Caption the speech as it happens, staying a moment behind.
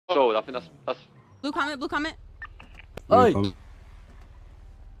So I think that's. Blue comment. Blue comment. Oi.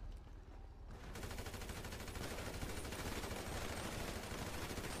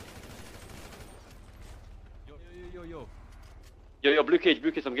 Yo, blue cage,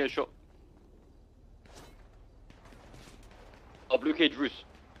 I'm getting shot. Oh, blue cage, roost.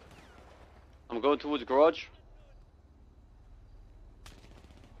 I'm going towards the garage.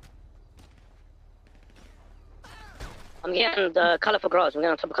 I'm getting the colorful garage. I'm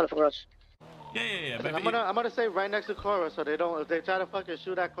getting on top of colorful garage. Yeah. I'm gonna say right next to Cora, so they don't. If they try to fucking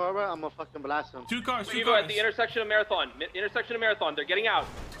shoot at Cora, I'm gonna fucking blast them. Two cars. At the intersection of Marathon. They're getting out.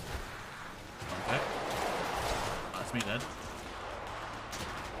 Okay. That's me dead.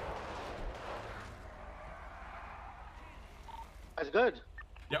 That's good.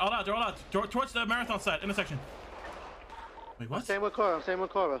 They're all out. Towards the Marathon side, intersection. Wait, what? Same with Cora.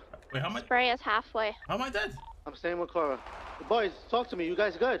 Wait, how am I? Spray is halfway. How am I dead? I'm staying with Cora. Boys, talk to me. You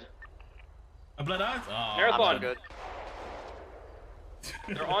guys good? I bled out? Oh, Marathon. Good.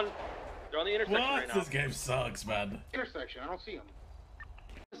 They're on the intersection right now. This game sucks, man. Intersection. I don't see them.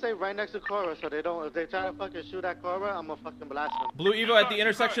 Say right next to Cora, so they don't. If they try to fucking shoot at Cora, I'm gonna fucking blast them. Blue Evo at the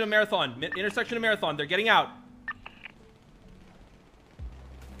intersection of Marathon. They're getting out.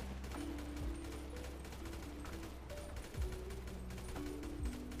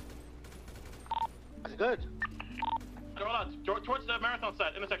 That's good. They're all out. Towards the Marathon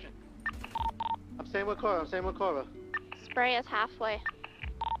side, intersection. I'm staying with Cora. Spray is halfway.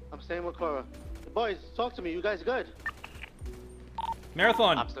 I'm staying with Cora. Boys, talk to me. You guys good?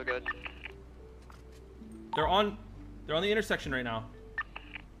 Marathon. I'm still good. They're on the intersection right now.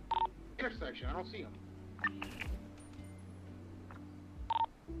 Intersection. I don't see them.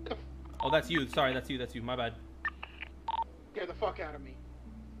 Oh, that's you. Sorry, that's you. My bad. Get the fuck out of me.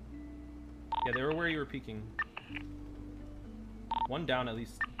 Yeah, they were where you were peeking. One down at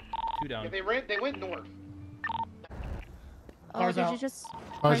least. Two down. Yeah, they went north. Oh, did you just...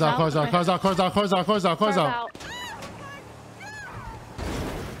 Cars out.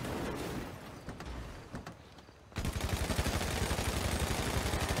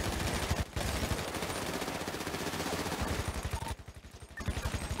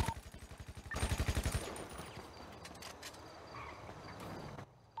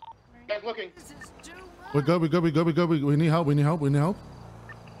 Guys looking. We're good. We need help.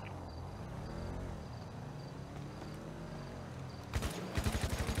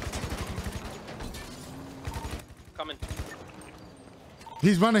 Coming.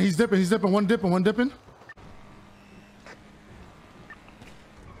 He's running. He's dipping. One dipping.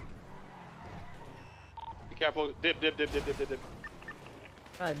 Be careful. Dip.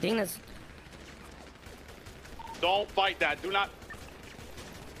 Dina's. Don't fight that. Do not.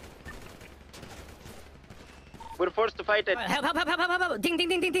 We're forced to fight it. Help.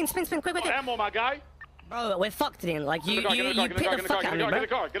 Ding. Spin, quick. Ammo, my guy. Bro, we're fucked in. Like, you pick the fuck out of me, bro. Get in the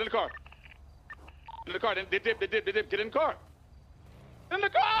car. Get in the car. They dip. Get in the car. In the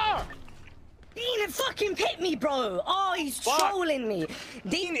car! Dean fucking hit me, bro. Oh, he's trolling me.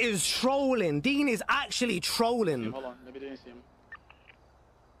 Dean is trolling. Dean is actually trolling. Hold on. Maybe they didn't see him.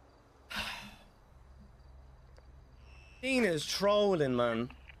 Dean is trolling, man.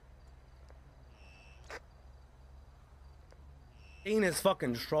 Dean is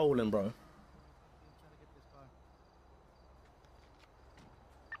fucking trolling, bro.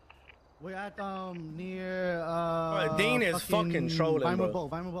 We're at near Bro, Dean is fucking trolling, bro.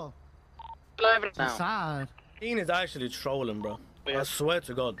 Vulnerable. Now. Side. Dean is actually trolling, bro. I swear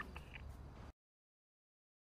to God.